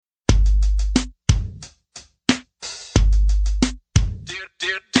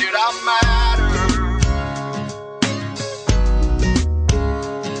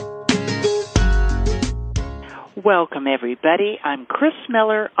Welcome, everybody. I'm Chris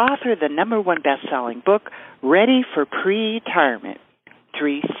Miller, author of the #1 best-selling book, Ready for Pre-Retirement: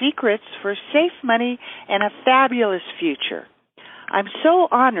 3 Secrets for Safe Money and a Fabulous Future. I'm so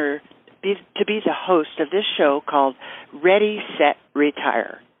honored to be the host of this show called Ready, Set,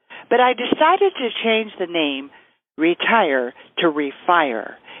 Retire. But I decided to change the name Retire to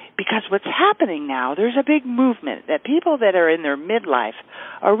Refire, because what's happening now, there's a big movement that people that are in their midlife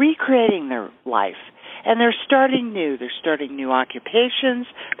are recreating their life. And they're starting new. They're starting new occupations.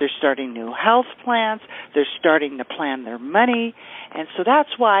 They're starting new health plans. They're starting to plan their money. And so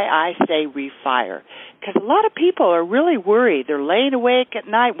that's why I say refire. Because a lot of people are really worried. They're laying awake at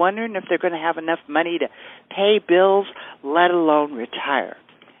night wondering if they're going to have enough money to pay bills, let alone retire.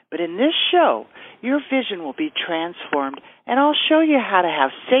 But in this show, your vision will be transformed, and I'll show you how to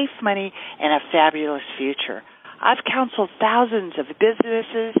have safe money and a fabulous future. I've counseled thousands of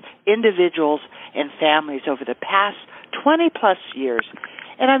businesses, individuals, and families over the past 20-plus years,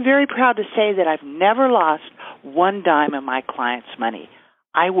 and I'm very proud to say that I've never lost one dime of my clients' money.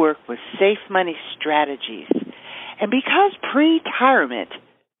 I work with safe money strategies. And because pre-retirement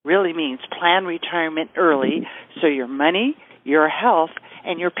really means plan retirement early, so your money, your health,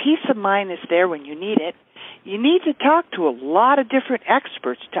 and your peace of mind is there when you need it, you need to talk to a lot of different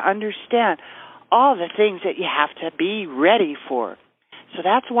experts to understand all the things that you have to be ready for. So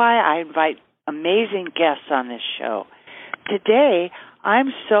that's why I invite amazing guests on this show. Today,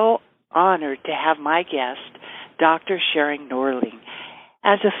 I'm so honored to have my guest, Dr. Sharon Norling.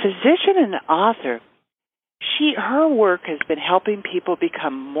 As a physician and author, her work has been helping people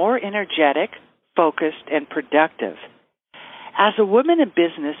become more energetic, focused, and productive. As a woman in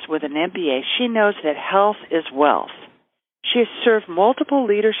business with an MBA, she knows that health is wealth. She has served multiple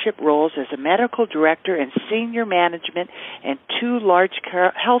leadership roles as a medical director and senior management in 2 large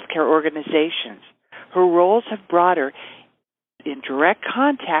healthcare organizations. Her roles have brought her in direct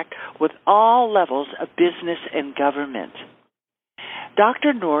contact with all levels of business and government.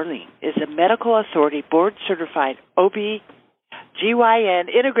 Dr. Norling is a medical authority, board-certified OB/GYN,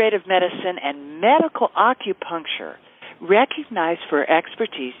 integrative medicine, and medical acupuncture. Recognized for her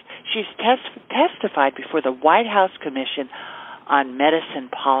expertise, she's testified before the White House Commission on Medicine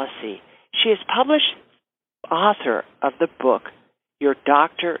Policy. She is published author of the book, Your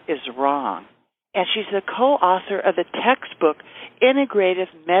Doctor is Wrong, and she's the co-author of the textbook, Integrative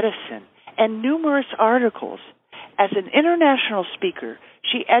Medicine, and numerous articles. As an international speaker,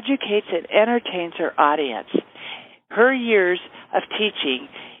 she educates and entertains her audience. Her years of teaching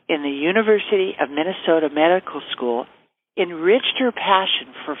in the University of Minnesota Medical School enriched her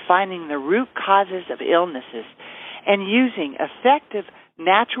passion for finding the root causes of illnesses and using effective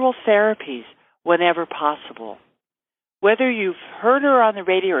natural therapies whenever possible. Whether you've heard her on the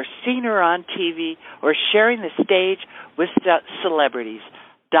radio or seen her on TV or sharing the stage with celebrities,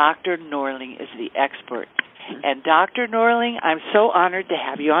 Dr. Norling is the expert. And Dr. Norling, I'm so honored to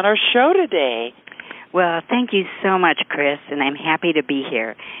have you on our show today. Well, thank you so much, Chris, and I'm happy to be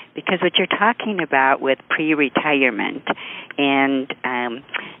here because what you're talking about with pre-retirement and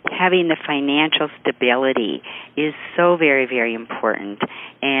having the financial stability is so very, very important.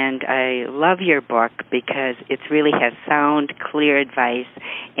 And I love your book because it really has sound, clear advice,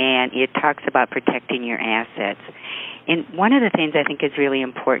 and it talks about protecting your assets. And one of the things I think is really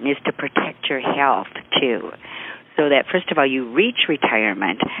important is to protect your health, too. So that, first of all, you reach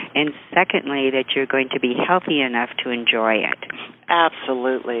retirement, and secondly, that you're going to be healthy enough to enjoy it.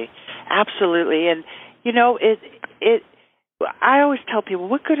 Absolutely. Absolutely. And, you know, I always tell people,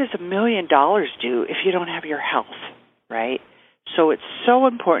 what good does $1 million do if you don't have your health, right? So it's so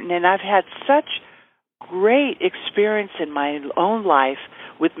important, and I've had such great experience in my own life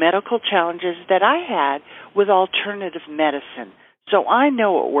with medical challenges that I had with alternative medicine. So I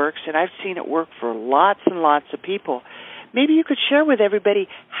know it works, and I've seen it work for lots and lots of people. Maybe you could share with everybody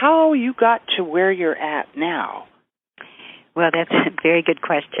how you got to where you're at now. Well, that's a very good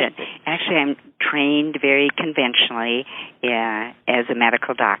question. Actually, I'm trained very conventionally as a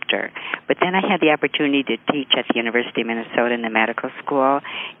medical doctor. But then I had the opportunity to teach at the University of Minnesota in the medical school,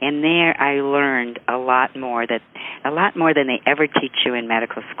 and there I learned a lot more than they ever teach you in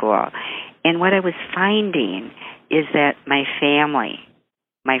medical school. And what I was finding is that my family,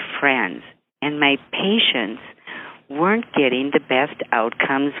 my friends, and my patients weren't getting the best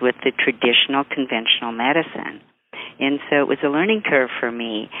outcomes with the traditional conventional medicine. And so it was a learning curve for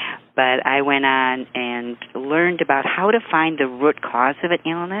me, but I went on and learned about how to find the root cause of an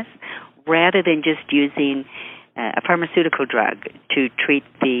illness rather than just using a pharmaceutical drug to treat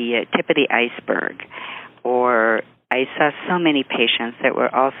the tip of the iceberg. Or I saw so many patients that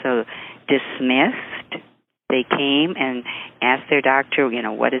were also dismissed They came and asked their doctor,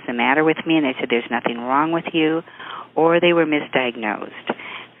 what is the matter with me? And they said, there's nothing wrong with you. Or they were misdiagnosed.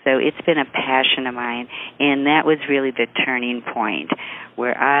 So it's been a passion of mine, and that was really the turning point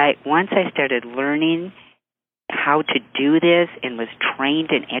where once I started learning how to do this and was trained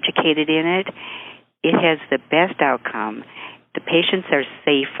and educated in it, it has the best outcome. The patients are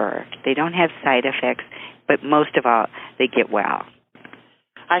safer. They don't have side effects, but most of all, they get well.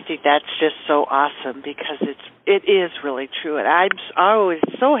 I think that's just so awesome because it is really true. And I'm always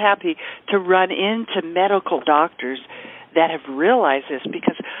so happy to run into medical doctors that have realized this,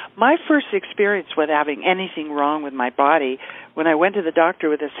 because my first experience with having anything wrong with my body, when I went to the doctor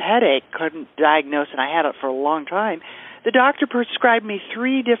with this headache, couldn't diagnose, and I had it for a long time, the doctor prescribed me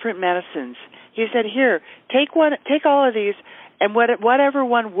 3 different medicines. He said, here, take all of these, and whatever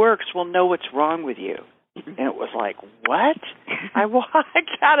one works, we'll know what's wrong with you. And it was like, what? I walked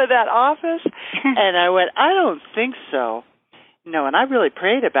out of that office, and I went, I don't think so. No, and I really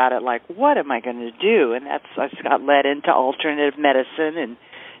prayed about it, like, what am I going to do? And I got led into alternative medicine and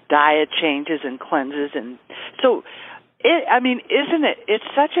diet changes and cleanses. And so, isn't it? It's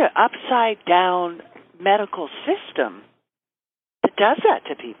such an upside-down medical system that does that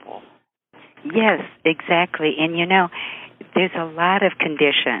to people. Yes, exactly. And, there's a lot of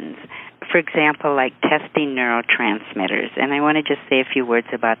conditions. For example, like testing neurotransmitters. And I want to just say a few words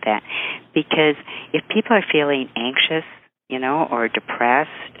about that. Because if people are feeling anxious, or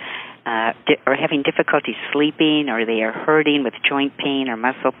depressed, or having difficulty sleeping, or they are hurting with joint pain or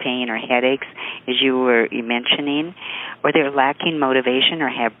muscle pain or headaches, as you were mentioning, or they're lacking motivation or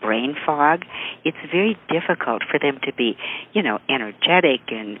have brain fog, it's very difficult for them to be, energetic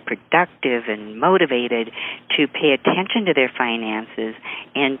and productive and motivated to pay attention to their finances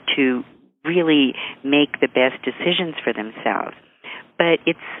and to really make the best decisions for themselves. But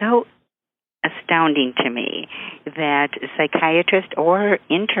it's so astounding to me that psychiatrists or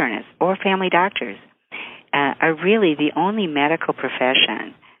internists or family doctors are really the only medical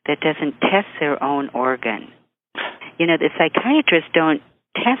profession that doesn't test their own organ. The psychiatrists don't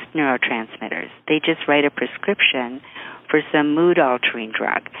test neurotransmitters. They just write a prescription for some mood-altering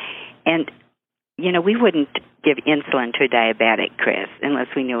drug. And, we wouldn't give insulin to a diabetic, Chris, unless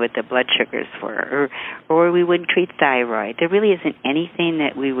we knew what the blood sugars were, or we wouldn't treat thyroid. There really isn't anything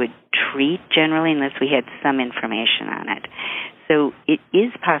that we would treat generally unless we had some information on it. So it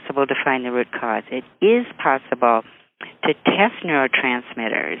is possible to find the root cause. It is possible to test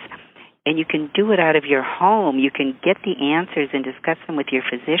neurotransmitters, and you can do it out of your home. You can get the answers and discuss them with your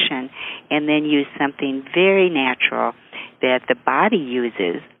physician, and then use something very natural that the body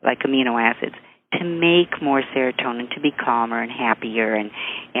uses, like amino acids, to make more serotonin, to be calmer and happier and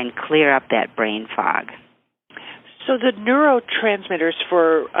clear up that brain fog. So the neurotransmitters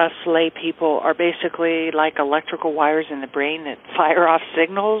for us lay people are basically like electrical wires in the brain that fire off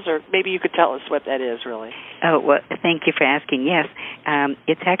signals, or maybe you could tell us what that is, really. Oh, well, thank you for asking. Yes,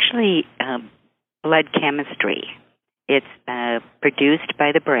 it's actually blood chemistry. It's produced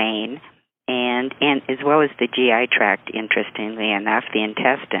by the brain and as well as the GI tract, interestingly enough, the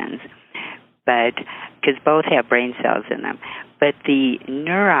intestines, but because both have brain cells in them. But the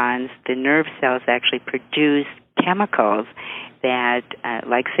neurons, the nerve cells, actually produce chemicals that,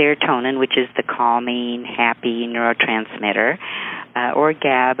 like serotonin, which is the calming, happy neurotransmitter, or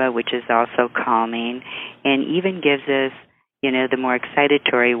GABA, which is also calming, and even gives us, the more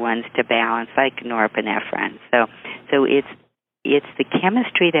excitatory ones to balance, like norepinephrine. So it's the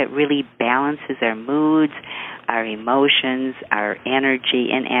chemistry that really balances our moods, our emotions, our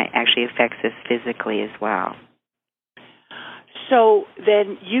energy, and actually affects us physically as well. So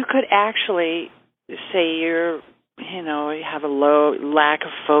then you could actually say you have a low lack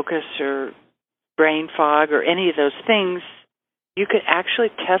of focus or brain fog or any of those things, you could actually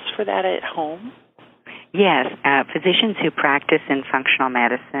test for that at home? Yes. Physicians who practice in functional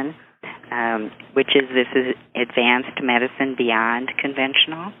medicine, this is advanced medicine beyond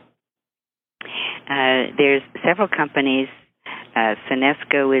conventional. There's several companies.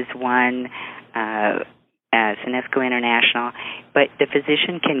 Senesco is one, Senesco International, but the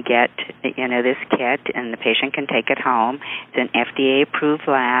physician can get, this kit, and the patient can take it home. It's an FDA-approved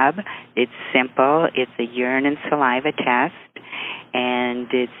lab. It's simple. It's a urine and saliva test, and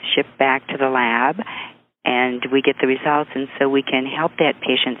it's shipped back to the lab, and we get the results, and so we can help that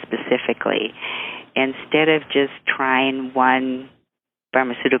patient specifically. Instead of just trying one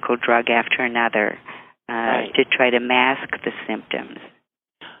pharmaceutical drug after another to try to mask the symptoms.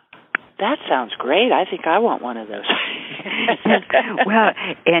 That sounds great. I think I want one of those. Well,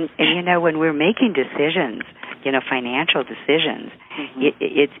 and when we're making decisions financial decisions. Mm-hmm.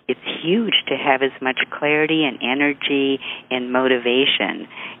 It's huge to have as much clarity and energy and motivation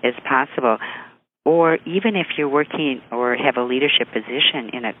as possible. Or even if you're working or have a leadership position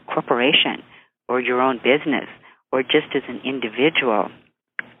in a corporation or your own business or just as an individual,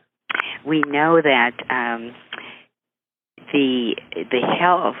 we know that the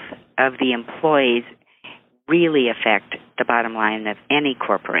health of the employees really affect the bottom line of any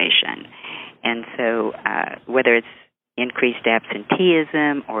corporation. And so whether it's increased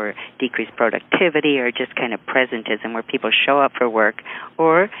absenteeism or decreased productivity or just kind of presentism where people show up for work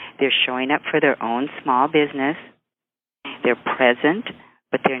or they're showing up for their own small business, they're present,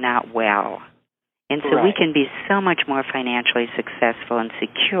 but they're not well. And so we can be so much more financially successful and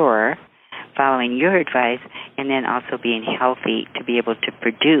secure following your advice and then also being healthy to be able to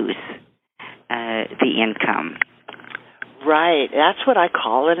produce the income. Right. That's what I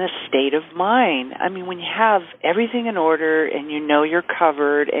call a state of mind. I mean, when you have everything in order and you know you're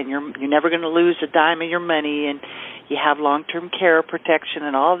covered and you're never going to lose a dime of your money and you have long-term care protection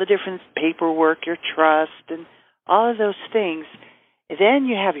and all the different paperwork, your trust, and all of those things, then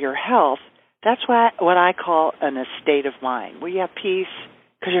you have your health. That's what I call a state of mind, where you have peace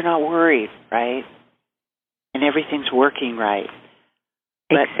because you're not worried, right? And everything's working right.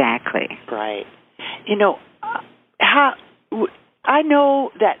 Exactly. Right. I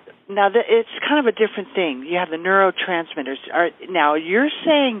know that now that it's kind of a different thing. You have the neurotransmitters. Now, you're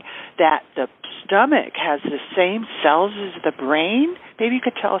saying that the stomach has the same cells as the brain? Maybe you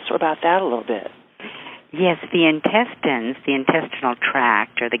could tell us about that a little bit. Yes, the intestines, the intestinal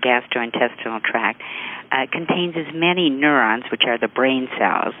tract or the gastrointestinal tract, contains as many neurons, which are the brain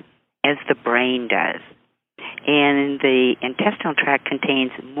cells, as the brain does. And the intestinal tract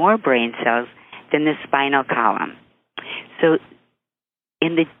contains more brain cells than the spinal column. So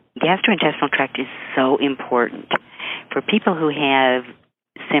in the gastrointestinal tract is so important for people who have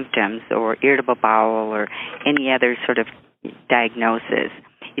symptoms or irritable bowel or any other sort of diagnosis.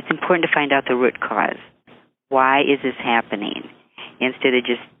 It's important to find out the root cause. Why is this happening? Instead of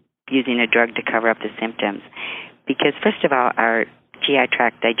just using a drug to cover up the symptoms. Because first of all, our GI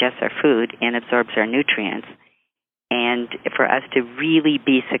tract digests our food and absorbs our nutrients. And for us to really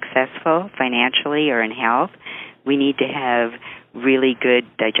be successful financially or in health, we need to have really good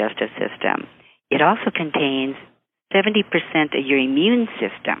digestive system. It also contains 70% of your immune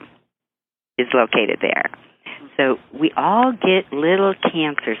system is located there. So we all get little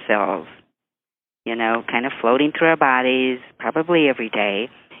cancer cells, kind of floating through our bodies probably every day.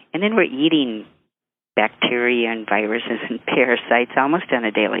 And then we're eating bacteria and viruses and parasites almost on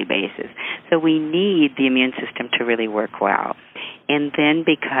a daily basis. So we need the immune system to really work well. And then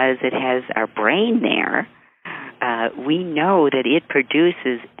because it has our brain there, we know that it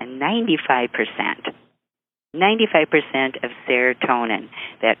produces a 95% of serotonin,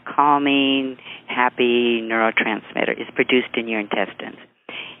 that calming, happy neurotransmitter is produced in your intestines.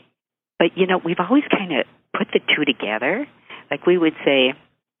 But, we've always kind of put the two together. Like we would say,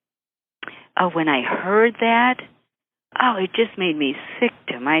 oh, when I heard that, it just made me sick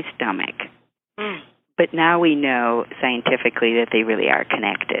to my stomach. But now we know scientifically that they really are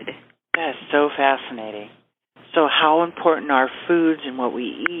connected. That's so fascinating. So how important are foods and what we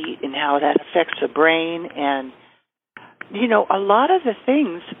eat and how that affects the brain? And, a lot of the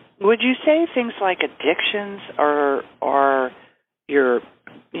things, would you say things like addictions or your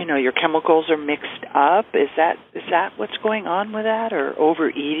chemicals are mixed up? Is that what's going on with that, or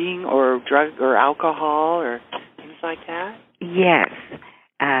overeating or drug or alcohol or things like that? Yes.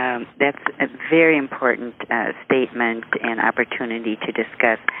 That's a very important statement and opportunity to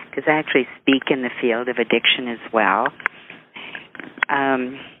discuss, because I actually speak in the field of addiction as well.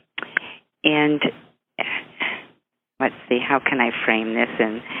 And let's see, how can I frame this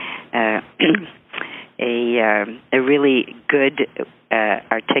in a really good,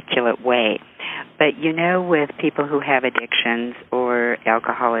 articulate way? But with people who have addictions or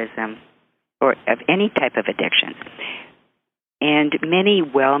alcoholism or of any type of addiction, and many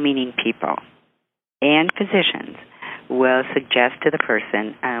well-meaning people and physicians will suggest to the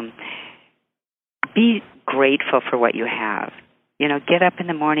person, be grateful for what you have. Get up in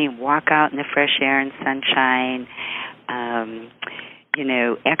the morning, walk out in the fresh air and sunshine,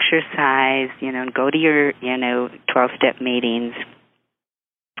 exercise, go to your, 12-step meetings.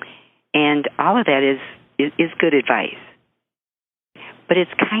 And all of that is good advice. But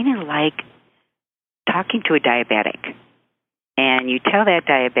it's kind of like talking to a diabetic. And you tell that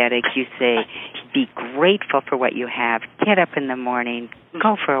diabetic, you say, be grateful for what you have. Get up in the morning,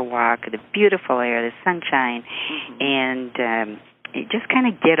 go for a walk, the beautiful air, the sunshine, and just kind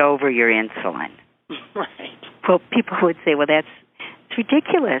of get over your insulin. Right. Well, people would say, well, it's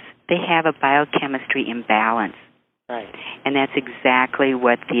ridiculous. They have a biochemistry imbalance. Right. And that's exactly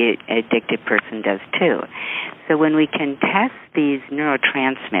what the addicted person does, too. So when we can test these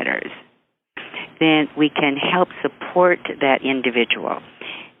neurotransmitters, then we can help support that individual.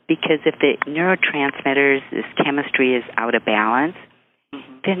 Because if the neurotransmitters, this chemistry is out of balance,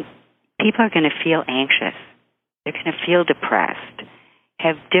 then people are going to feel anxious. They're going to feel depressed,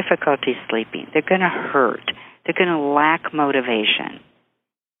 have difficulty sleeping. They're going to hurt. They're going to lack motivation.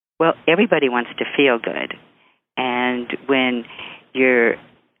 Well, everybody wants to feel good. And when you're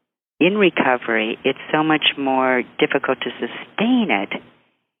in recovery, it's so much more difficult to sustain it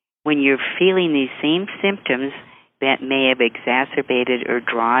when you're feeling these same symptoms that may have exacerbated or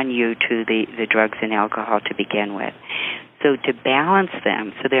drawn you to the drugs and alcohol to begin with. So to balance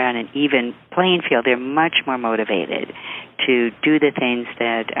them so they're on an even playing field, they're much more motivated to do the things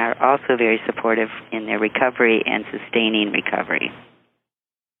that are also very supportive in their recovery and sustaining recovery.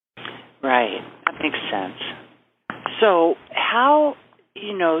 Right. That makes sense. So how,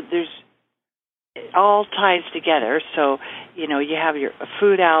 there's, it all ties together. So, you have your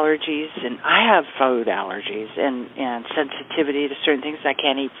food allergies, and I have food allergies and sensitivity to certain things. I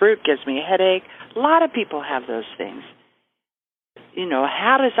can't eat fruit, gives me a headache. A lot of people have those things.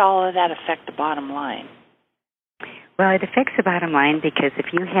 How does all of that affect the bottom line? Well, it affects the bottom line because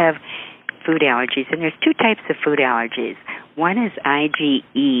if you have food allergies, and there's two types of food allergies. One is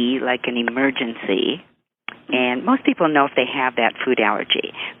IgE, like an emergency, and most people know if they have that food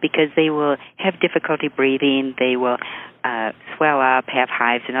allergy because they will have difficulty breathing, they will swell up, have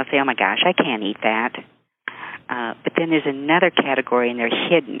hives, and they'll say, oh my gosh, I can't eat that. But then there's another category, and they're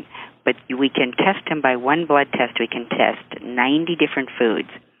hidden. But we can test them by one blood test. We can test 90 different foods.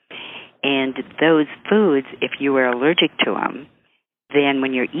 And those foods, if you were allergic to them, then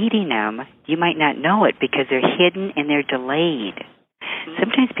when you're eating them, you might not know it because they're hidden and they're delayed. Mm-hmm.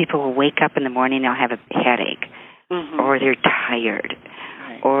 Sometimes people will wake up in the morning, they'll have a headache, or they're tired,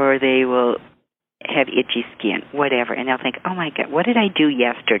 or they will have itchy skin, whatever, and they'll think, oh my God, what did I do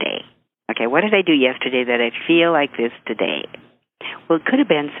yesterday? Okay, what did I do yesterday that I feel like this today? Well, it could have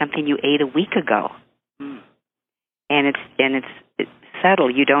been something you ate a week ago, and it's subtle.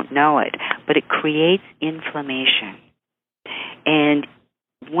 You don't know it, but it creates inflammation. And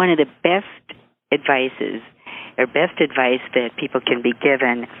one of the best advice that people can be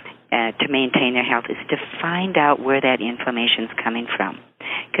given to maintain their health is to find out where that inflammation is coming from,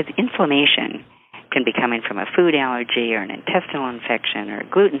 because inflammation can be coming from a food allergy or an intestinal infection or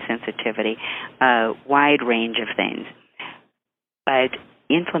gluten sensitivity, a wide range of things. But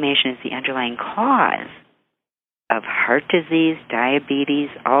inflammation is the underlying cause of heart disease, diabetes,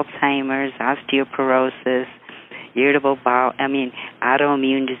 Alzheimer's, osteoporosis, irritable bowel,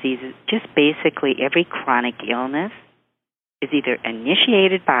 autoimmune diseases. Just basically every chronic illness is either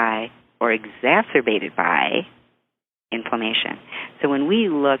initiated by or exacerbated by inflammation. So when we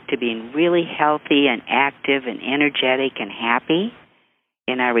look to being really healthy and active and energetic and happy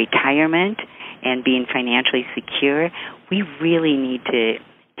in our retirement and being financially secure, we really need to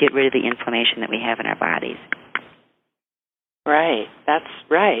get rid of the inflammation that we have in our bodies. Right. That's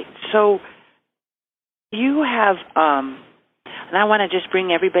right. So you have, and I want to just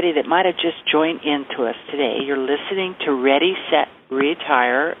bring everybody that might have just joined into us today. You're listening to Ready, Set,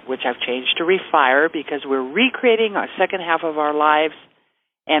 Retire, which I've changed to Refire because we're recreating our second half of our lives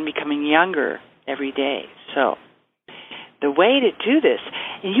and becoming younger every day. So the way to do this,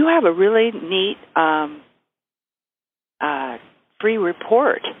 and you have a really neat free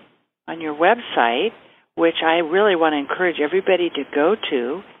report on your website, which I really want to encourage everybody to go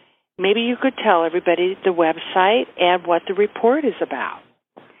to. Maybe you could tell everybody the website and what the report is about.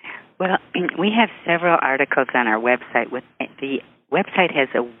 Well, we have several articles on our website. The website has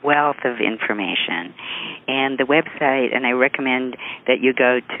a wealth of information. And the website, and I recommend that you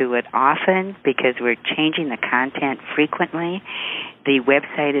go to it often because we're changing the content frequently. The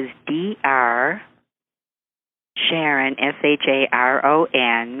website is Dr. Sharon,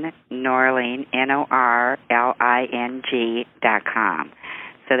 SHARON, Norling, NORLING.com.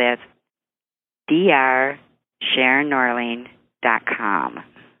 So that's DrSharonNorling.com.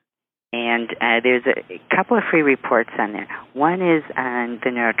 And there's a couple of free reports on there. One is on the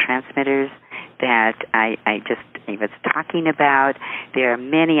neurotransmitters that I was talking about. There are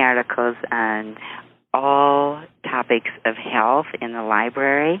many articles on all topics of health in the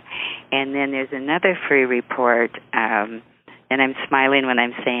library. And then there's another free report, and I'm smiling when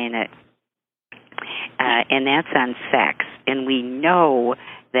I'm saying it, and that's on sex. And we know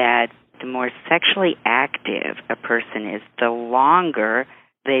that the more sexually active a person is, the longer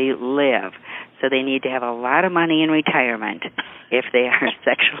they live. So they need to have a lot of money in retirement if they are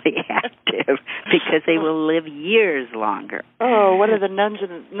sexually active, because they will live years longer. Oh, what are the nuns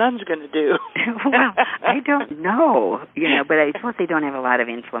going to do? Well, I don't know, but I suppose they don't have a lot of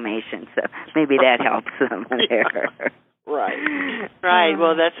inflammation, so maybe that helps them there. Right.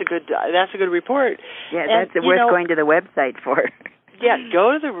 Well, that's a good report. Yeah, that's worth going to the website for. Yeah,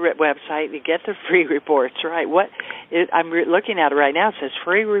 go to the website and get the free reports. Right. I'm looking at it right now. It says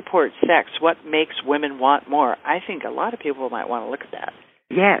free report sex. What makes women want more? I think a lot of people might want to look at that.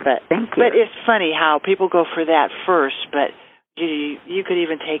 Yes, thank you. But it's funny how people go for that first, but you could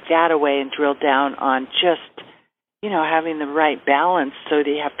even take that away and drill down on just, having the right balance so that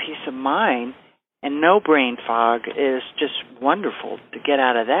you have peace of mind and no brain fog is just wonderful to get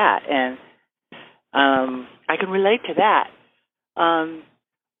out of that. And I can relate to that.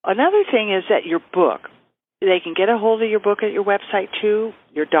 Another thing is that your book, they can get a hold of your book at your website too.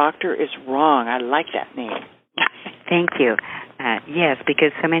 Your Doctor is Wrong. I like that name. Thank you. Yes,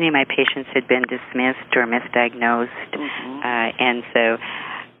 because so many of my patients had been dismissed or misdiagnosed, and so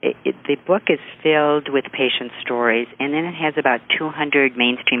the book is filled with patient stories, and then it has about 200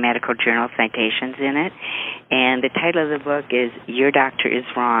 mainstream medical journal citations in it, and the title of the book is Your Doctor is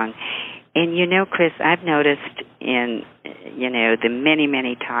Wrong. And Chris, I've noticed in, the many,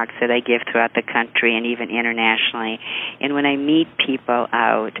 many talks that I give throughout the country and even internationally, and when I meet people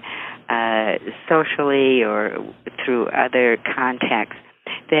out socially or through other contexts,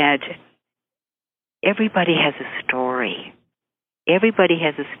 that everybody has a story. Everybody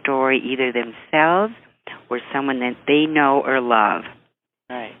has a story, either themselves or someone that they know or love,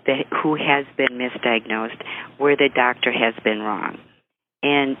 right, who has been misdiagnosed, where the doctor has been wrong.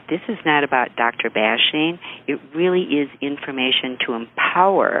 And this is not about doctor bashing. It really is information to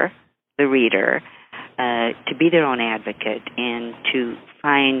empower the reader to be their own advocate and to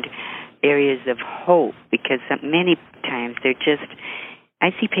find areas of hope, because many times they're just... I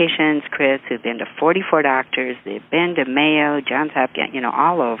see patients, Chris, who've been to 44 doctors. They've been to Mayo, Johns Hopkins,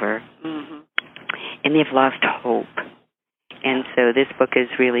 all over, and they've lost hope. And so this book is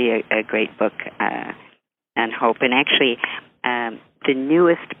really a great book on hope. And actually, the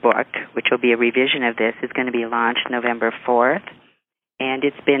newest book, which will be a revision of this, is going to be launched November 4th, and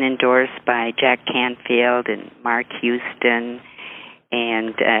it's been endorsed by Jack Canfield and Mark Houston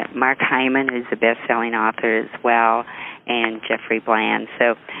and Mark Hyman, who's a best-selling author as well, and Jeffrey Bland.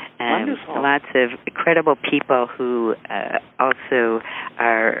 So lots of credible people who also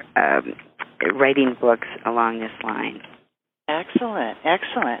are writing books along this line. Excellent.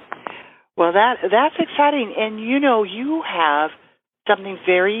 Well, that's exciting. And, you have something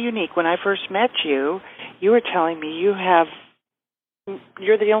very unique. When I first met you, you were telling me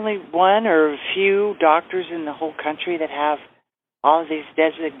you're the only one or a few doctors in the whole country that have all of these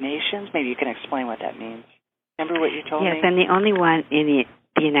designations. Maybe you can explain what that means. Remember what you told me? Yes, I'm the only one in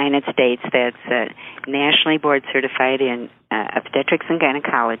the United States that's nationally board certified in obstetrics and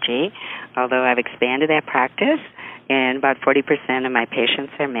gynecology, although I've expanded that practice, and about 40% of my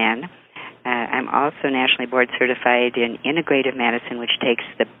patients are men. I'm also nationally board certified in integrative medicine, which takes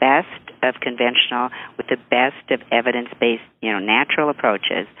the best of conventional with the best of evidence-based, natural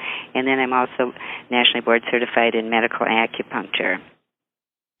approaches. And then I'm also nationally board certified in medical acupuncture.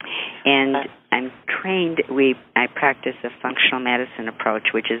 And I'm trained, I practice a functional medicine approach,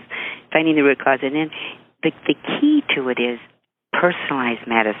 which is finding the root cause. And then the key to it is personalized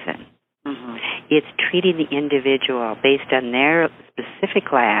medicine. It's treating the individual based on their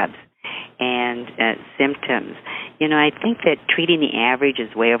specific labs and symptoms. I think that treating the average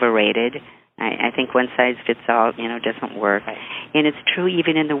is way overrated. I think one size fits all, doesn't work. Right. And it's true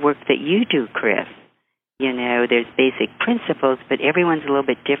even in the work that you do, Chris. There's basic principles, but everyone's a little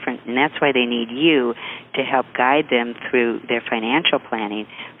bit different, and that's why they need you to help guide them through their financial planning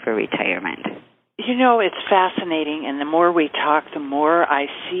for retirement. It's fascinating, and the more we talk, the more I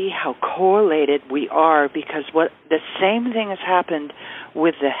see how correlated we are, because the same thing has happened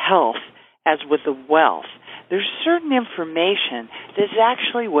with the health as with the wealth. There's certain information that's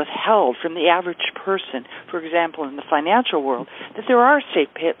actually withheld from the average person, for example, in the financial world, that there are safe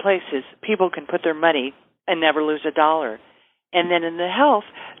places people can put their money and never lose a dollar. And then in the health,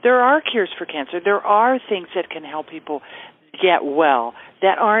 there are cures for cancer. There are things that can help people get well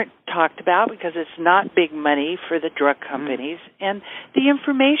that aren't talked about because it's not big money for the drug companies, and the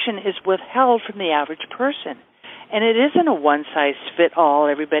information is withheld from the average person. And it isn't a one-size-fit-all,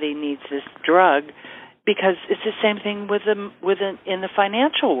 everybody needs this drug, because it's the same thing in the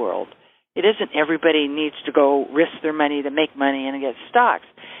financial world. It isn't everybody needs to go risk their money to make money and get stocks.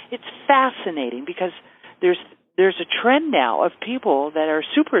 It's fascinating because there's there's a trend now of people that are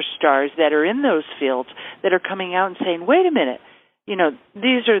superstars that are in those fields that are coming out and saying, wait a minute,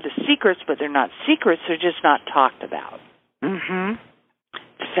 these are the secrets, but they're not secrets, they're just not talked about. Mm-hmm.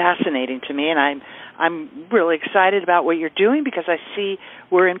 It's fascinating to me, and I'm really excited about what you're doing because I see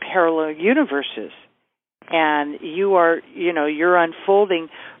we're in parallel universes. And you're unfolding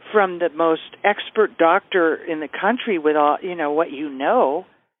from the most expert doctor in the country with all, what you know,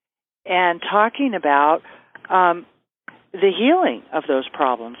 and talking about the healing of those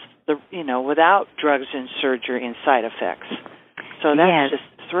problems, without drugs and surgery and side effects. So that's just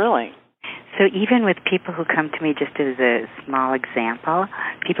thrilling. So even with people who come to me, just as a small example,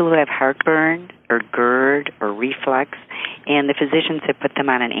 people who have heartburn or GERD or reflux, and the physicians have put them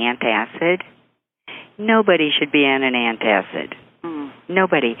on an antacid, nobody should be on an antacid.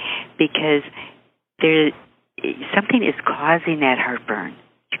 Nobody, because something is causing that heartburn.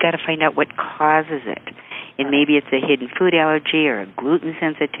 You've got to find out what causes it. And maybe it's a hidden food allergy or a gluten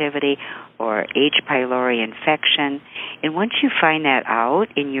sensitivity or H. pylori infection. And once you find that out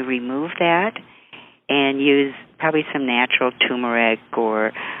and you remove that and use probably some natural turmeric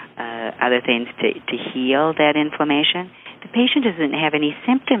or other things to heal that inflammation, the patient doesn't have any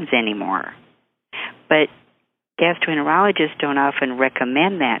symptoms anymore. But gastroenterologists don't often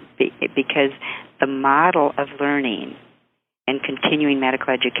recommend that because the model of learning and continuing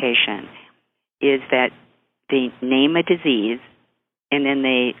medical education is that they name a disease and then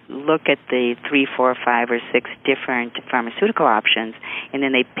they look at the 3, 4, 5, or 6 different pharmaceutical options, and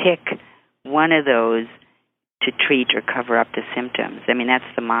then they pick one of those to treat or cover up the symptoms. I mean, that's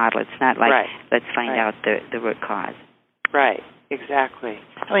the model. It's not like, let's find out the root cause. Right, exactly.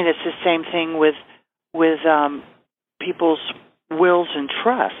 I mean, it's the same thing with people's wills and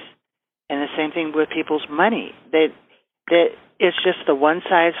trusts, and the same thing with people's money. That it's just the one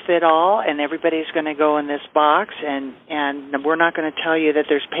size fit all, and everybody's going to go in this box, and we're not going to tell you that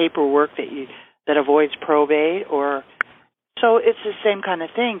there's paperwork that avoids probate, or so it's the same kind of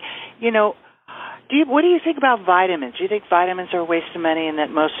thing. What do you think about vitamins? Do you think vitamins are a waste of money, and that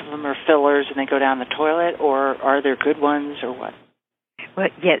most of them are fillers and they go down the toilet, or are there good ones, or what? Well,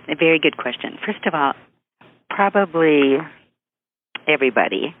 yes, a very good question. First of all, probably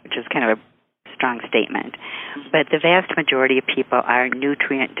everybody, which is kind of a strong statement, but the vast majority of people are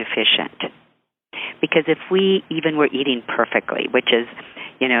nutrient deficient. Because if we even were eating perfectly, which is,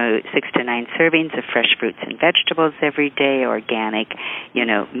 6 to 9 servings of fresh fruits and vegetables every day, organic,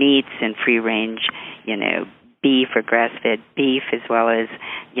 meats and free range, beef or grass-fed beef, as well as,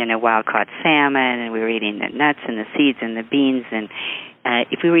 wild-caught salmon, and we were eating the nuts and the seeds and the beans, and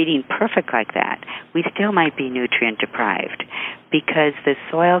if we were eating perfect like that, we still might be nutrient deprived because the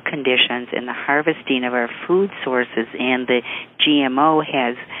soil conditions and the harvesting of our food sources and the GMO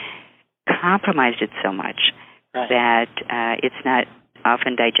has compromised it so much that it's not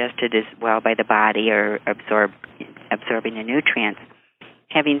often digested as well by the body or absorbing the nutrients.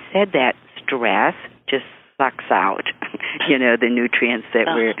 Having said that, stress just sucks out, the nutrients that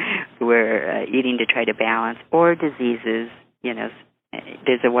we're eating to try to balance, or diseases,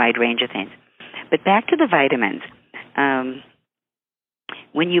 there's a wide range of things. But back to the vitamins.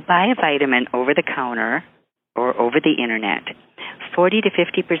 When you buy a vitamin over the counter or over the internet, 40 to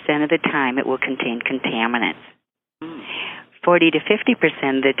 50% of the time it will contain contaminants. 40 to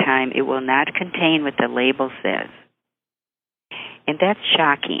 50% of the time it will not contain what the label says. And that's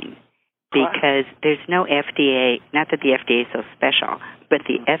shocking because there's no FDA, not that the FDA is so special, but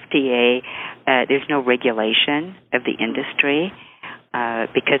the FDA, there's no regulation of the industry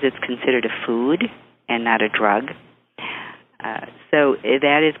because it's considered a food and not a drug. So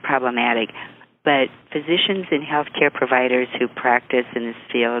that is problematic. But physicians and healthcare providers who practice in this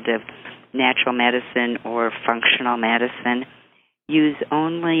field of natural medicine or functional medicine use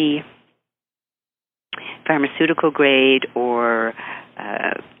only pharmaceutical grade or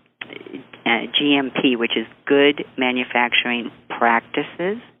GMP, which is good manufacturing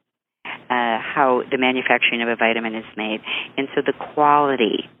practices, how the manufacturing of a vitamin is made. And so the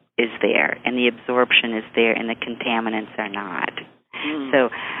quality is there, and the absorption is there, and the contaminants are not. So,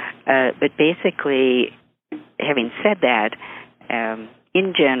 but basically, having said that,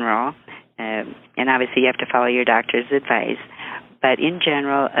 in general, and obviously you have to follow your doctor's advice, but in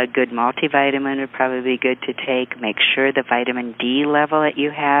general, a good multivitamin would probably be good to take. Make sure the vitamin D level that you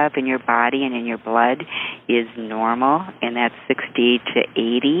have in your body and in your blood is normal, and that's 60 to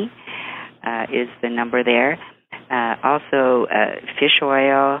 80 is the number there. Also, fish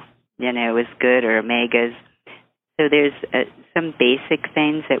oil, is good, or omegas. So there's some basic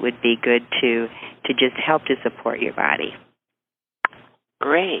things that would be good to just help to support your body.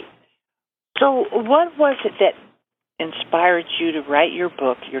 Great. So what was it inspired you to write your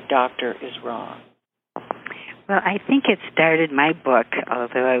book, Your Doctor is Wrong? Well, I think it started my book,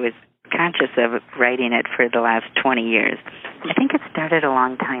 although I was conscious of writing it for the last 20 years. I think it started a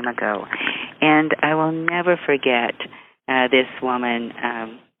long time ago. And I will never forget this woman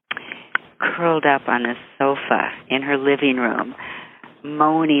curled up on the sofa in her living room,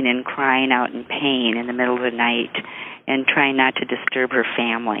 moaning and crying out in pain in the middle of the night and trying not to disturb her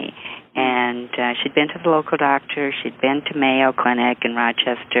family. And she'd been to the local doctor. She'd been to Mayo Clinic in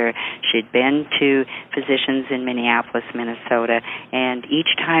Rochester. She'd been to physicians in Minneapolis, Minnesota. And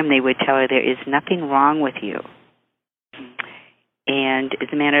each time they would tell her, there is nothing wrong with you. And as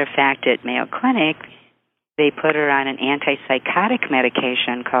a matter of fact, at Mayo Clinic, they put her on an antipsychotic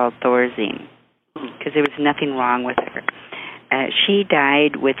medication called Thorazine because there was nothing wrong with her. She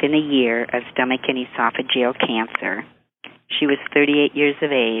died within a year of stomach and esophageal cancer. She was 38 years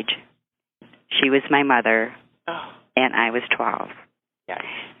of age. She was my mother, and I was 12. Yes.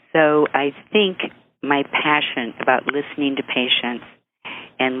 So I think my passion about listening to patients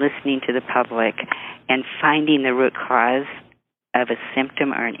and listening to the public and finding the root cause of a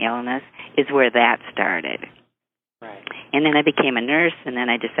symptom or an illness is where that started. Right. And then I became a nurse, and then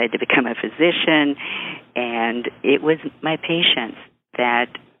I decided to become a physician, and it was my patients that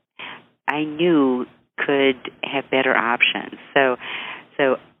I knew could have better options.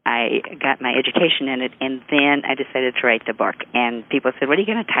 So I got my education in it, and then I decided to write the book. And people said, what are you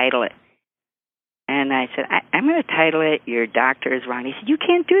going to title it? And I said, I'm going to title it Your Doctor is Wrong. He said, you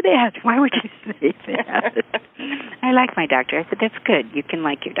can't do that. Why would you say that? I like my doctor. I said, that's good. You can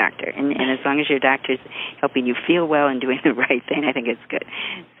like your doctor. And as long as your doctor's helping you feel well and doing the right thing, I think it's good.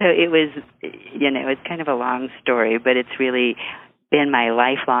 So it was, it's kind of a long story, but it's really been my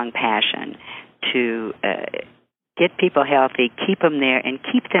lifelong passion to get people healthy, keep them there, and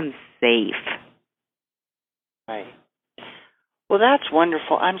keep them safe. Right. Well, that's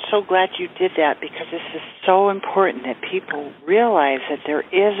wonderful. I'm so glad you did that because this is so important that people realize that there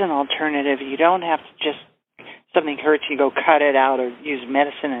is an alternative. You don't have to just, something hurts, you go cut it out or use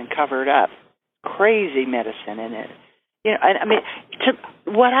medicine and cover it up. Crazy medicine in it. I mean,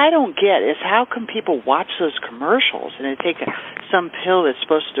 what I don't get is how come people watch those commercials and they take some pill that's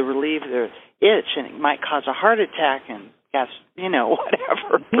supposed to relieve their itch and it might cause a heart attack and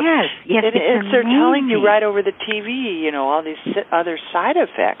whatever. Yes, they're telling you right over the TV, all these other side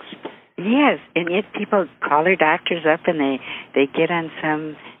effects. Yes, and yet people call their doctors up and they get on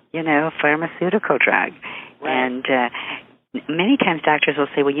some, pharmaceutical drug. Right. And many times doctors will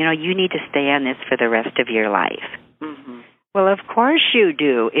say, well, you need to stay on this for the rest of your life. Mm-hmm. Well, of course you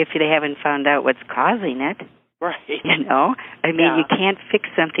do if they haven't found out what's causing it. Right. I mean, you can't fix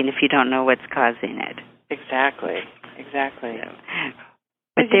something if you don't know what's causing it. Exactly.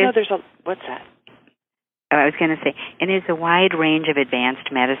 But what's that? I was going to say, and there's a wide range of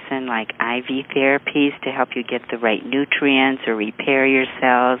advanced medicine like IV therapies to help you get the right nutrients or repair your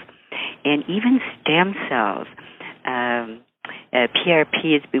cells, and even stem cells.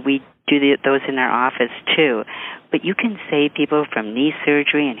 PRPs, we do those in our office too. But you can save people from knee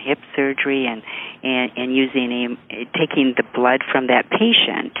surgery and hip surgery and taking the blood from that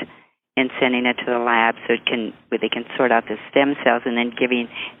patient and sending it to the lab so they can sort out the stem cells and then giving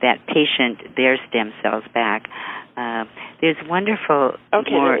that patient their stem cells back. There's wonderful.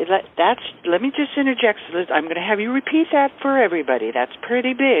 Okay, let me just interject. I'm going to have you repeat that for everybody. That's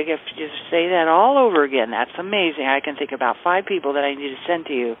pretty big. If you say that all over again, that's amazing. I can think about 5 people that I need to send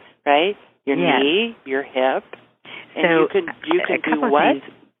to you. Right? Your knee, your hip, and so you can do what?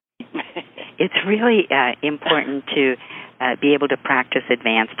 It's really important to be able to practice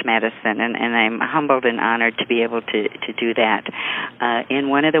advanced medicine, and I'm humbled and honored to be able to do that. And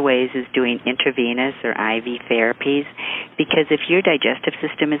one of the ways is doing intravenous or IV therapies, because if your digestive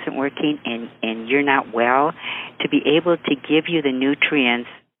system isn't working and you're not well, to be able to give you the nutrients,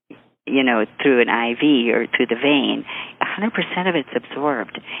 through an IV or through the vein, 100% of it's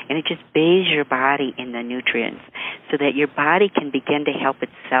absorbed, and it just bathes your body in the nutrients so that your body can begin to help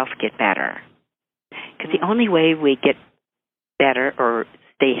itself get better. Because the only way we get better or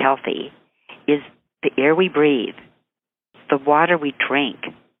stay healthy is the air we breathe, the water we drink,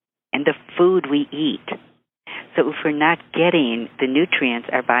 and the food we eat. So if we're not getting the nutrients,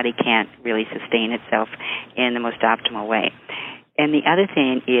 our body can't really sustain itself in the most optimal way. And the other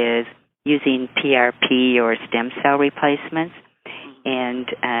thing is using PRP or stem cell replacements, and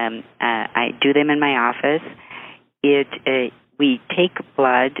I do them in my office. We take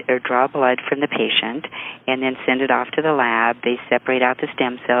blood or draw blood from the patient and then send it off to the lab. They separate out the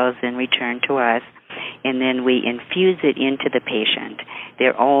stem cells and return to us, and then we infuse it into the patient,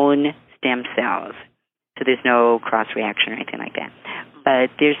 their own stem cells, so there's no cross-reaction or anything like that.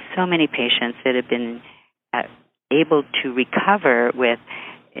 But there's so many patients that have been able to recover with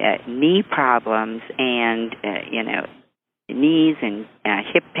knee problems and, knees and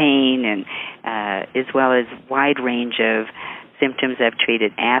hip pain, and as well as wide range of symptoms. I've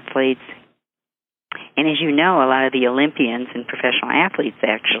treated athletes. And as you know, a lot of the Olympians and professional athletes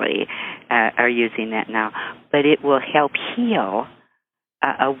actually are using that now. But it will help heal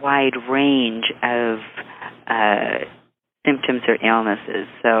a wide range of symptoms or illnesses.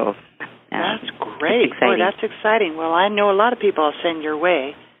 So that's great. Boy, that's exciting. Well, I know a lot of people I'll send your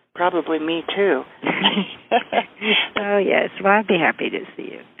way. Probably me too. Oh yes, well I'd be happy to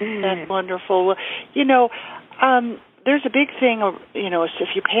see you. That's wonderful. Well, there's a big thing. If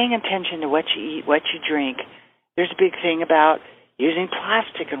you're paying attention to what you eat, what you drink, there's a big thing about using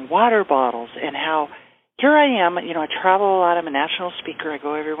plastic and water bottles, and how here I am. I travel a lot. I'm a national speaker. I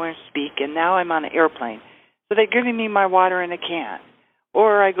go everywhere and speak, and now I'm on an airplane. So they're giving me my water in a can,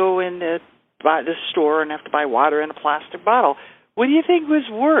 or I go in the store and have to buy water in a plastic bottle. What do you think was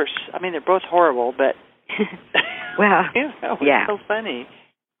worse? I mean, they're both horrible, but well, it's so funny.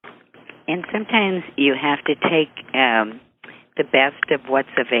 And sometimes you have to take the best of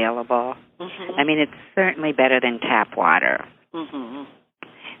what's available. Mm-hmm. I mean, it's certainly better than tap water. Mm-hmm.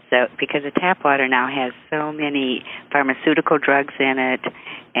 So, because the tap water now has so many pharmaceutical drugs in it,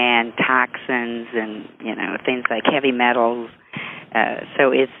 and toxins, and things like heavy metals.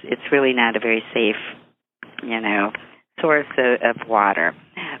 So it's really not a very safe, source of water.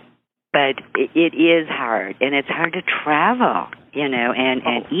 But it is hard, and it's hard to travel,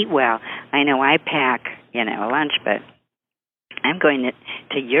 and eat well. I know I pack, a lunch, but I'm going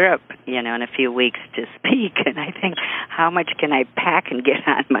to Europe, in a few weeks to speak, and I think, how much can I pack and get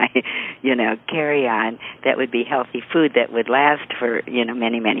on my, carry-on that would be healthy food that would last for,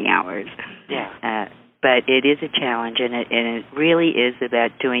 many, many hours. Yeah. But it is a challenge, and it really is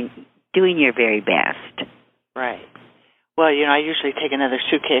about doing your very best. Right. Well, I usually take another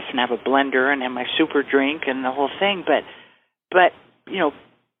suitcase and have a blender and have my super drink and the whole thing. But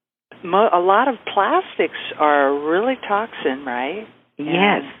a lot of plastics are really toxin, right?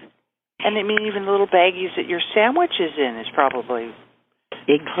 Yes. And I mean, even the little baggies that your sandwich is in is probably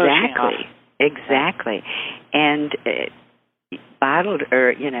Exactly. And bottled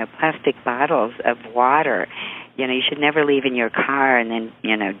or plastic bottles of water, you should never leave in your car and then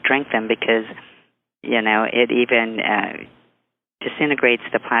drink them, because it even disintegrates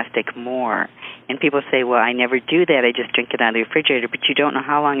the plastic more. And people say, well, I never do that. I just drink it out of the refrigerator. But you don't know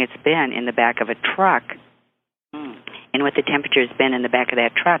how long it's been in the back of a truck and what the temperature has been in the back of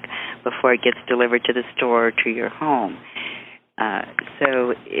that truck before it gets delivered to the store or to your home.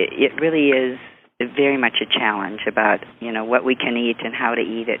 So it really is very much a challenge about, what we can eat and how to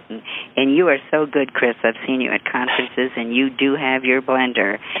eat it. And you are so good, Chris. I've seen you at conferences, and you do have your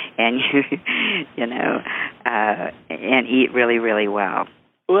blender, and you, and eat really, really well.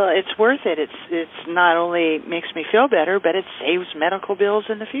 Well, it's worth it. It's not only makes me feel better, but it saves medical bills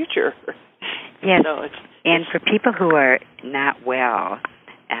in the future. Yes. So and for people who are not well,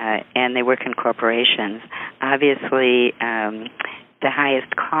 and they work in corporations, obviously, the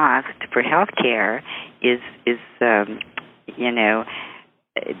highest cost for health care is the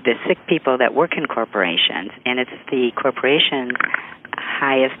sick people that work in corporations, and it's the corporation's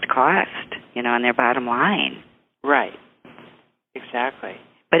highest cost, on their bottom line. Right. Exactly.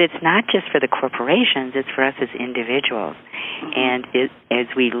 But it's not just for the corporations, it's for us as individuals. Mm-hmm. And as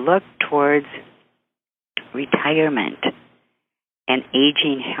we look towards retirement and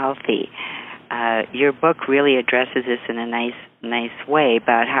aging healthy, your book really addresses this in a nice way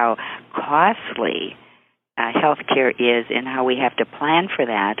about how costly healthcare is and how we have to plan for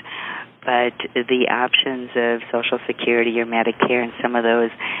that. But the options of Social Security or Medicare and some of those,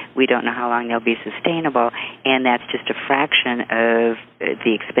 we don't know how long they'll be sustainable, and that's just a fraction of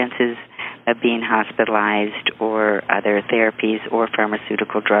the expenses of being hospitalized or other therapies or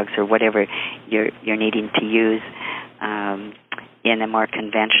pharmaceutical drugs or whatever you're needing to use in a more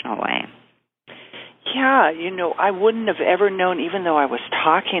conventional way. Yeah, I wouldn't have ever known, even though I was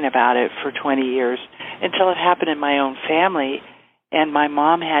talking about it for 20 years, until it happened in my own family, and my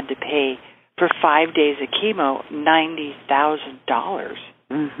mom had to pay for 5 days of chemo $90,000.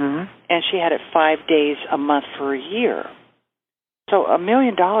 Mm-hmm. And she had it 5 days a month for a year. So $1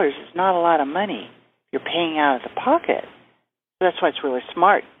 million is not a lot of money you're paying out of the pocket. So that's why it's really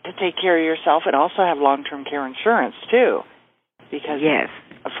smart to take care of yourself and also have long-term care insurance, too. Because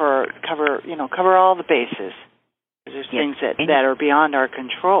for cover all the bases. There's things that are beyond our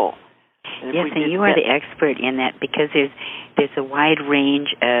control. Yes, and you are the expert in that, because there's a wide range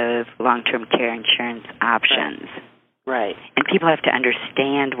of long-term care insurance options. Right. And people have to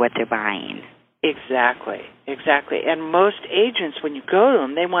understand what they're buying. Exactly. And most agents, when you go to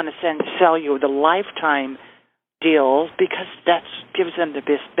them, they want to sell you the lifetime deals because that gives them the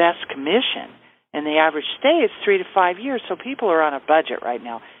best commission. And the average stay is 3 to 5 years, so people are on a budget right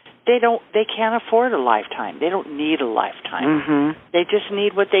now. They can't afford a lifetime. They don't need a lifetime. Mm-hmm. They just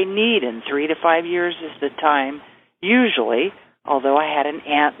need what they need, and 3 to 5 years is the time, usually, although I had an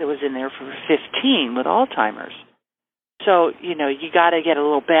aunt that was in there for 15 with Alzheimer's. So, you got to get a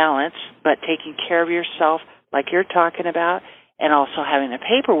little balance, but taking care of yourself like you're talking about and also having the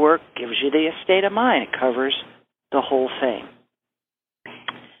paperwork gives you the estate of mind. It covers the whole thing.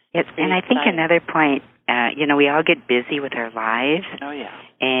 Yes, and I think another point, we all get busy with our lives. Oh, yeah.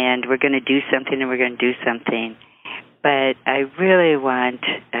 And we're going to do something and we're going to do something. But I really want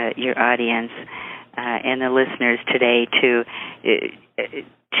your audience and the listeners today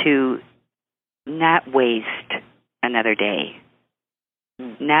to not waste another day.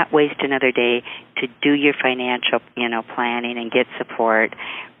 Not waste another day to do your financial, planning and get support,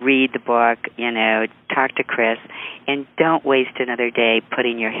 read the book, talk to Chris, and don't waste another day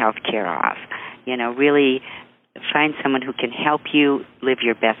putting your health care off. Really find someone who can help you live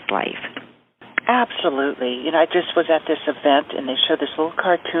your best life. Absolutely. I just was at this event, and they showed this little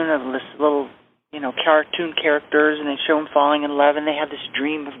cartoon of this little, cartoon characters, and they show them falling in love, and they have this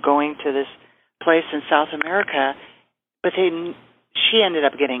dream of going to this place in South America, but she ended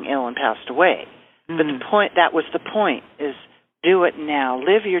up getting ill and passed away. Mm-hmm. But that was the point, is do it now.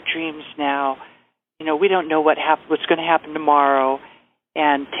 Live your dreams now. We don't know what's going to happen tomorrow,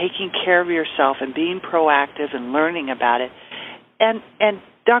 and taking care of yourself and being proactive and learning about it. And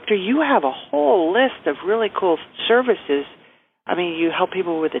Doctor, you have a whole list of really cool services. I mean, you help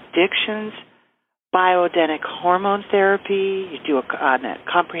people with addictions, bioidentic hormone therapy, you do a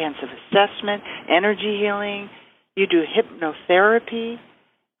comprehensive assessment, energy healing, you do hypnotherapy,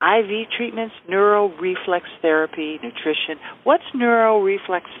 IV treatments, neuroreflex therapy, nutrition. What's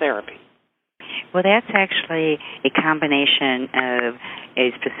neuroreflex therapy? Well, that's actually a combination of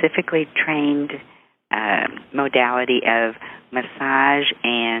a specifically trained modality of massage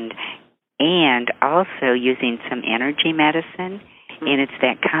and also using some energy medicine. Mm-hmm. And it's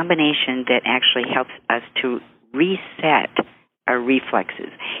that combination that actually helps us to reset our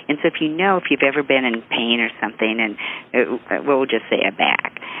reflexes. And so if you've ever been in pain or something, and we'll just say a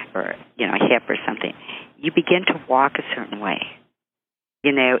back or, a hip or something, you begin to walk a certain way.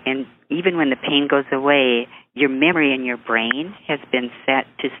 And even when the pain goes away, your memory in your brain has been set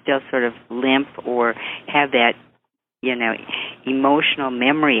to still sort of limp or have that, emotional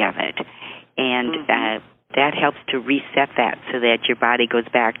memory of it. And that helps to reset that so that your body goes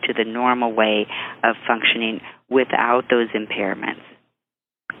back to the normal way of functioning without those impairments.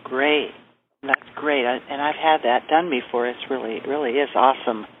 Great. That's great. And I've had that done before. It really is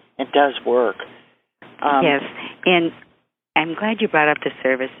awesome. It does work. Yes. And I'm glad you brought up the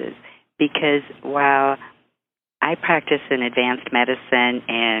services, because while I practice in advanced medicine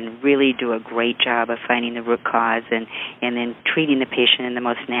and really do a great job of finding the root cause and then treating the patient in the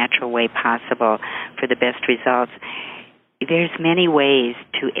most natural way possible for the best results, there's many ways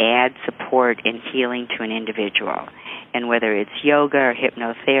to add support and healing to an individual. And whether it's yoga or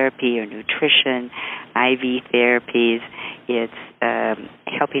hypnotherapy or nutrition, IV therapies, it's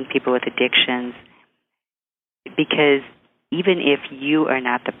helping people with addictions, because even if you are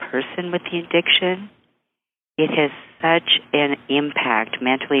not the person with the addiction, it has such an impact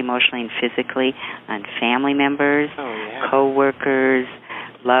mentally, emotionally, and physically on family members, co-workers,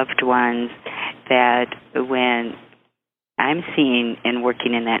 loved ones, that when I'm seeing and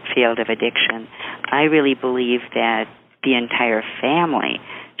working in that field of addiction, I really believe that the entire family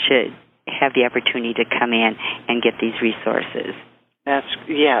should have the opportunity to come in and get these resources.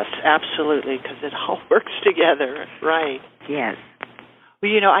 Yes, absolutely, because it all works together, right? Yes.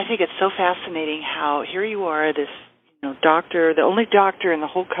 Well, I think it's so fascinating how here you are, this doctor, the only doctor in the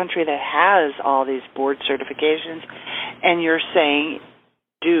whole country that has all these board certifications, and you're saying,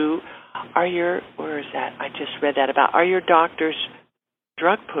 where is that? I just read that about, are your doctors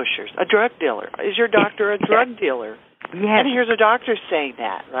drug pushers, a drug dealer? Is your doctor a drug dealer? Yes. And here's a doctor saying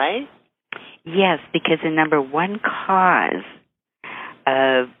that, right? Yes, because the number one cause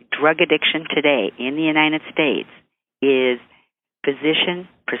of drug addiction today in the United States is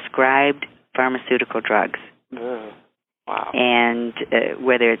physician-prescribed pharmaceutical drugs. Wow. And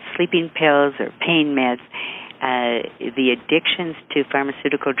whether it's sleeping pills or pain meds, the addictions to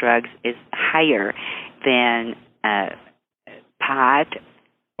pharmaceutical drugs is higher than pot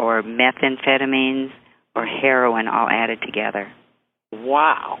or methamphetamines or heroin all added together.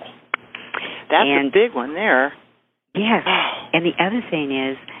 Wow. That's a big one there. Yes. And the other thing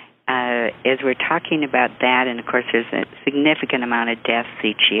is, as we're talking about that, and of course there's a significant amount of deaths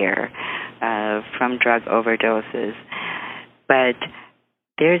each year from drug overdoses, but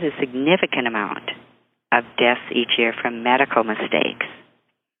there's a significant amount of deaths each year from medical mistakes.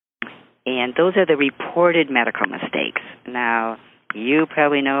 And those are the reported medical mistakes. Now, you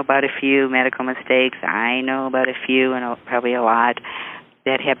probably know about a few medical mistakes. I know about a few, and probably a lot,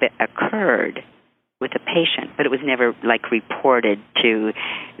 that have occurred with a patient, but it was never reported to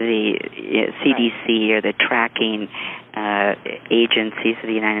the CDC or the tracking agencies of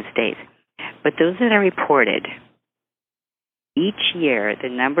the United States. But those that are reported, each year the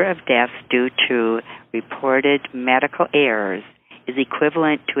number of deaths due to reported medical errors is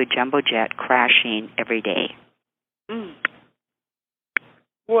equivalent to a jumbo jet crashing every day. Mm.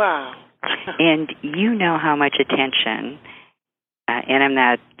 Wow. And you know how much attention, and I'm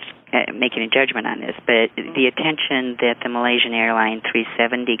not making a judgment on this, but the attention that the Malaysian Airline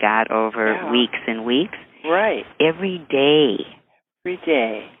 370 got over weeks and weeks. Right. Every day. Every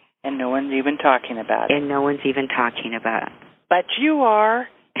day. And no one's even talking about it. And no one's even talking about it. But you are.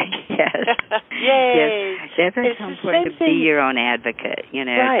 Yes. Yay. Yes. That's so important to be your own advocate,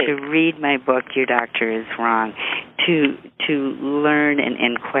 right. To read my book, Your Doctor is Wrong, to learn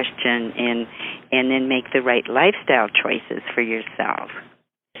and question and then make the right lifestyle choices for yourself.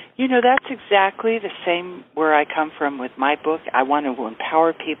 That's exactly the same where I come from with my book. I want to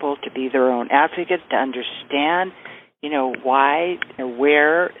empower people to be their own advocates, to understand, why and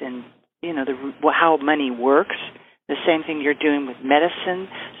where and, how money works. The same thing you're doing with medicine,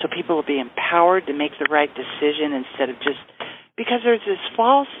 so people will be empowered to make the right decision instead of just, because there's this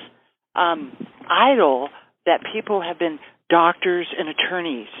false idol that people have been doctors and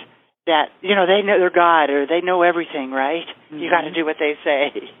attorneys that, they know they're God or they know everything, right? Mm-hmm. You got to do what they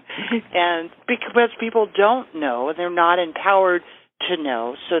say. And because people don't know, they're not empowered to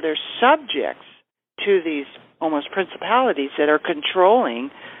know, so they're subjects to these almost principalities that are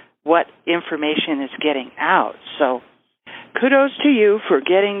controlling what information is getting out. So kudos to you for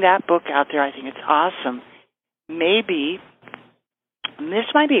getting that book out there. I think it's awesome. Maybe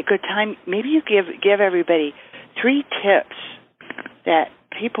this might be a good time. Maybe you give everybody 3 tips that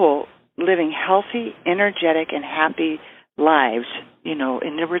people living healthy, energetic, and happy lives, in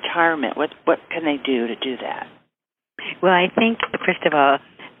their retirement. What can they do to do that? Well, I think, first of all,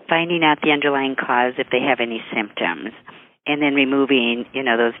 finding out the underlying cause if they have any symptoms, and then removing,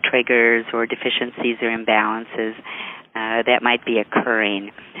 those triggers or deficiencies or imbalances that might be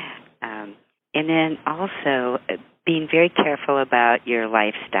occurring. And then also being very careful about your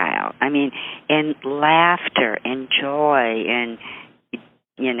lifestyle. And laughter and joy and,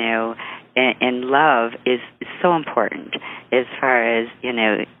 and love is so important as far as,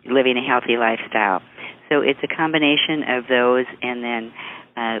 living a healthy lifestyle. So it's a combination of those, and then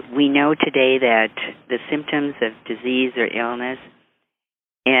we know today that the symptoms of disease or illness,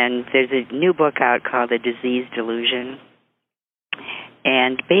 and there's a new book out called The Disease Delusion.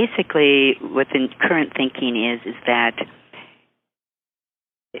 And basically what the current thinking is that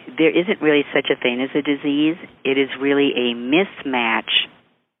there isn't really such a thing as a disease. It is really a mismatch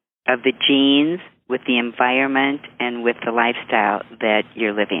of the genes with the environment and with the lifestyle that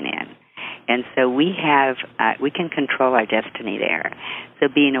you're living in. And so we can control our destiny there. So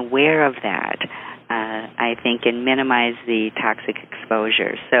being aware of that, I think, can minimize the toxic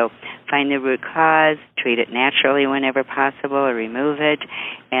exposure. So find the root cause, treat it naturally whenever possible, or remove it,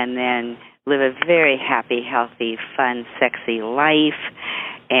 and then live a very happy, healthy, fun, sexy life,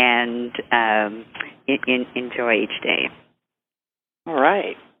 and enjoy each day. All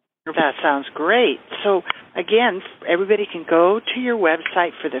right. That sounds great. So, again, everybody can go to your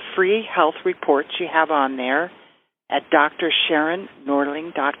website for the free health reports you have on there at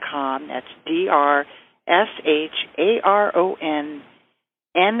drsharonnorling.com. That's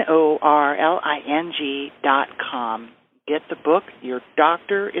DRSharonnorling.com. Get the book, Your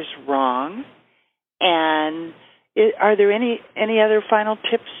Doctor is Wrong. And are there any other final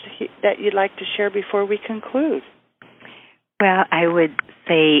tips that you'd like to share before we conclude? Well, I would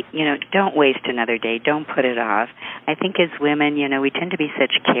say, don't waste another day. Don't put it off. I think as women, we tend to be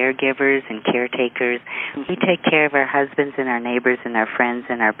such caregivers and caretakers. We take care of our husbands and our neighbors and our friends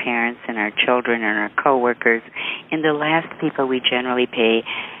and our parents and our children and our coworkers. And the last people we generally pay,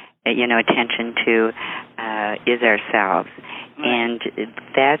 attention to is ourselves. And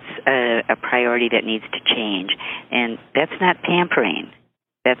that's a priority that needs to change. And that's not pampering.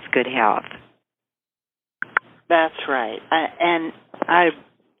 That's good health. That's right. And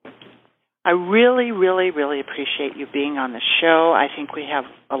I really, really, really appreciate you being on the show. I think we have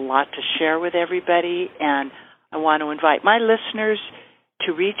a lot to share with everybody, and I want to invite my listeners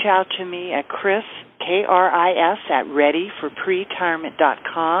to reach out to me at Kris, K-R-I-S, at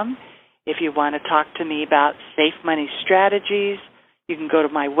readyforpretirement.com. If you want to talk to me about safe money strategies, you can go to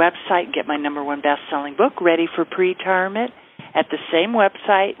my website and get my #1 best-selling book, Ready for Pre-Retirement, at the same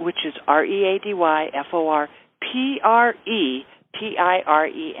website, which is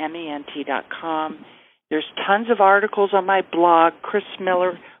readyforpretirement.com. There's tons of articles on my blog, Kris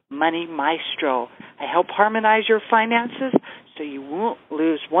Miller, Money Maestro. I help harmonize your finances so you won't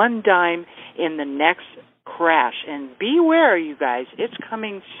lose one dime in the next crash. And beware, you guys, it's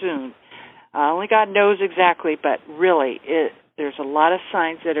coming soon. Only God knows exactly, but really, there's a lot of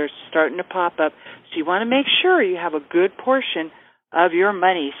signs that are starting to pop up. So you want to make sure you have a good portion of your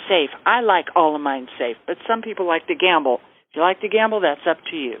money safe. I like all of mine safe, but some people like to gamble. If you like to gamble, that's up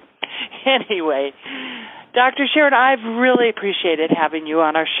to you. Anyway, Dr. Sharon, I've really appreciated having you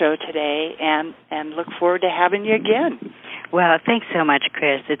on our show today, and look forward to having you again. Well, thanks so much,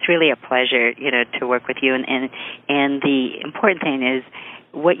 Kris. It's really a pleasure, to work with you. And the important thing is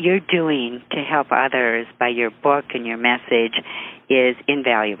what you're doing to help others by your book and your message is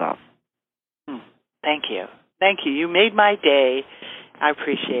invaluable. Thank you. Thank you. You made my day. I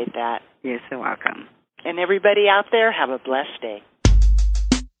appreciate that. You're so welcome. And everybody out there, have a blessed day.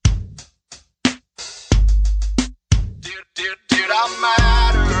 Did I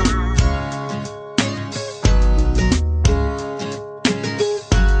matter?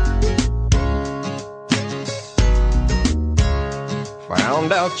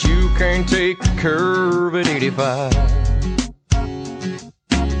 Found out you can't take the curve at 85.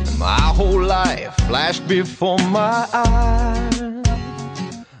 My whole life flashed before my eyes.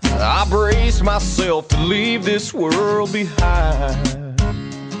 I braced myself to leave this world behind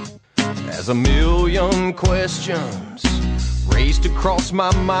as a million questions raced across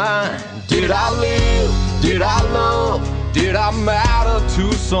my mind. Did I live? Did I love? Did I matter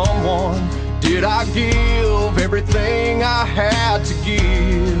to someone? Did I give everything I had to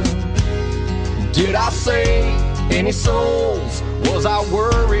give? Did I save any souls? Was I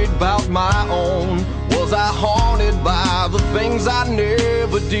worried about my own? Was I haunted by the things I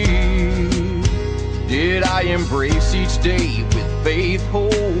never did? Did I embrace each day with faith,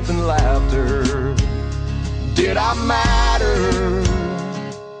 hope, and laughter? Did I matter?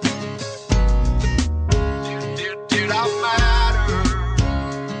 Did I matter?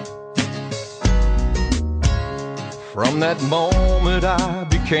 From that moment I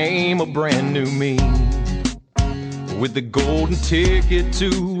became a brand new me, with the golden ticket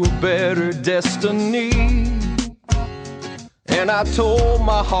to a better destiny. And I told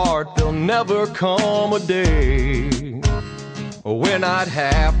my heart there'll never come a day when I'd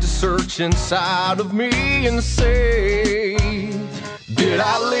have to search inside of me and say, did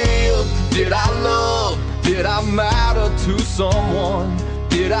I live? Did I love? Did I matter to someone?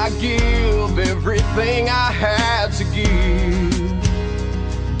 Did I give everything I had to give?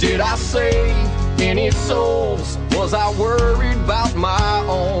 Did I save any souls? Was I worried about my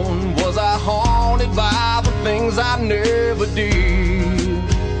own? Was I haunted by the things I never did?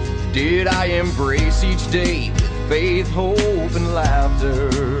 Did I embrace each day with faith, hope, and laughter?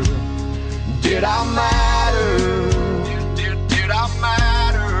 Did I matter? Did I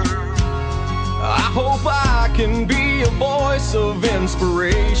matter? I hope I can be a voice of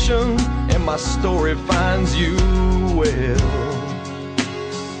inspiration and my story finds you well.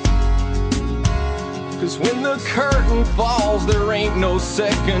 'Cause when the curtain falls, there ain't no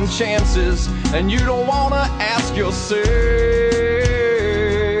second chances, and you don't wanna ask yourself,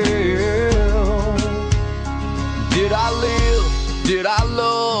 did I live? Did I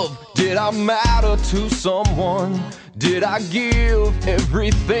love? Did I matter to someone? Did I give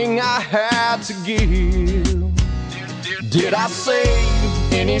everything I had to give? Did I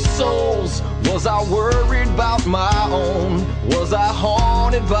save any souls? Was I worried about my own? Was I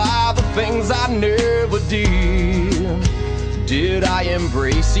haunted by the things I never did? Did I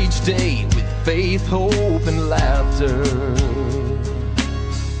embrace each day with faith, hope, and laughter?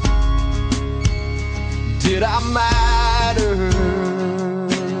 Did I matter?